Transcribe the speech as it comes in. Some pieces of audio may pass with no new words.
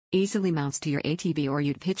Easily mounts to your ATV or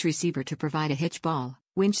UTV hitch receiver to provide a hitch ball,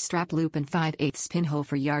 winch strap loop and 5/8 pinhole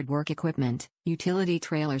for yard work equipment, utility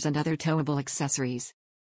trailers and other towable accessories.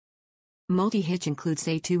 Multi-Hitch includes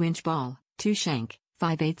a 2-inch ball, 2 shank,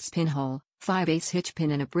 5/8 pinhole, 5/8 hitch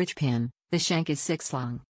pin and a bridge pin. The shank is 6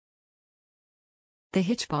 long. The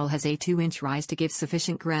hitch ball has a 2-inch rise to give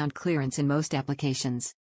sufficient ground clearance in most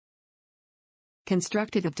applications.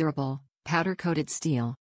 Constructed of durable, powder-coated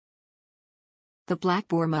steel. The black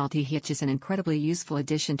bore multi-hitch is an incredibly useful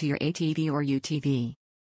addition to your ATV or UTV.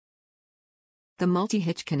 The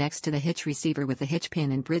multi-hitch connects to the hitch receiver with the hitch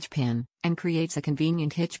pin and bridge pin, and creates a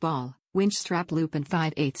convenient hitch ball, winch strap loop and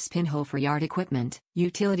 5/8 pinhole for yard equipment,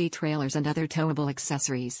 utility trailers and other towable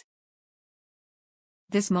accessories.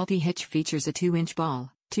 This multi-hitch features a 2-inch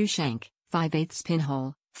ball, 2 shank, 5/8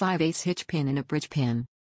 pinhole, 5/8 hitch pin and a bridge pin.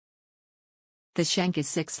 The shank is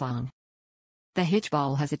 6 long. The hitch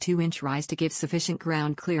ball has a 2-inch rise to give sufficient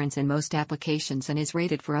ground clearance in most applications and is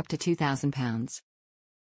rated for up to 2,000 pounds.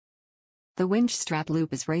 The winch strap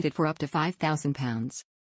loop is rated for up to 5,000 pounds.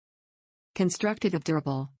 Constructed of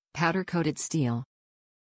durable, powder-coated steel.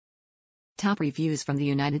 Top reviews from the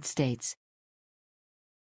United States.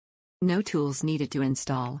 No tools needed to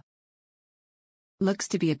install. Looks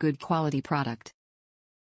to be a good quality product.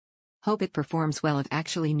 Hope it performs well if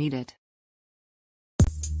actually needed.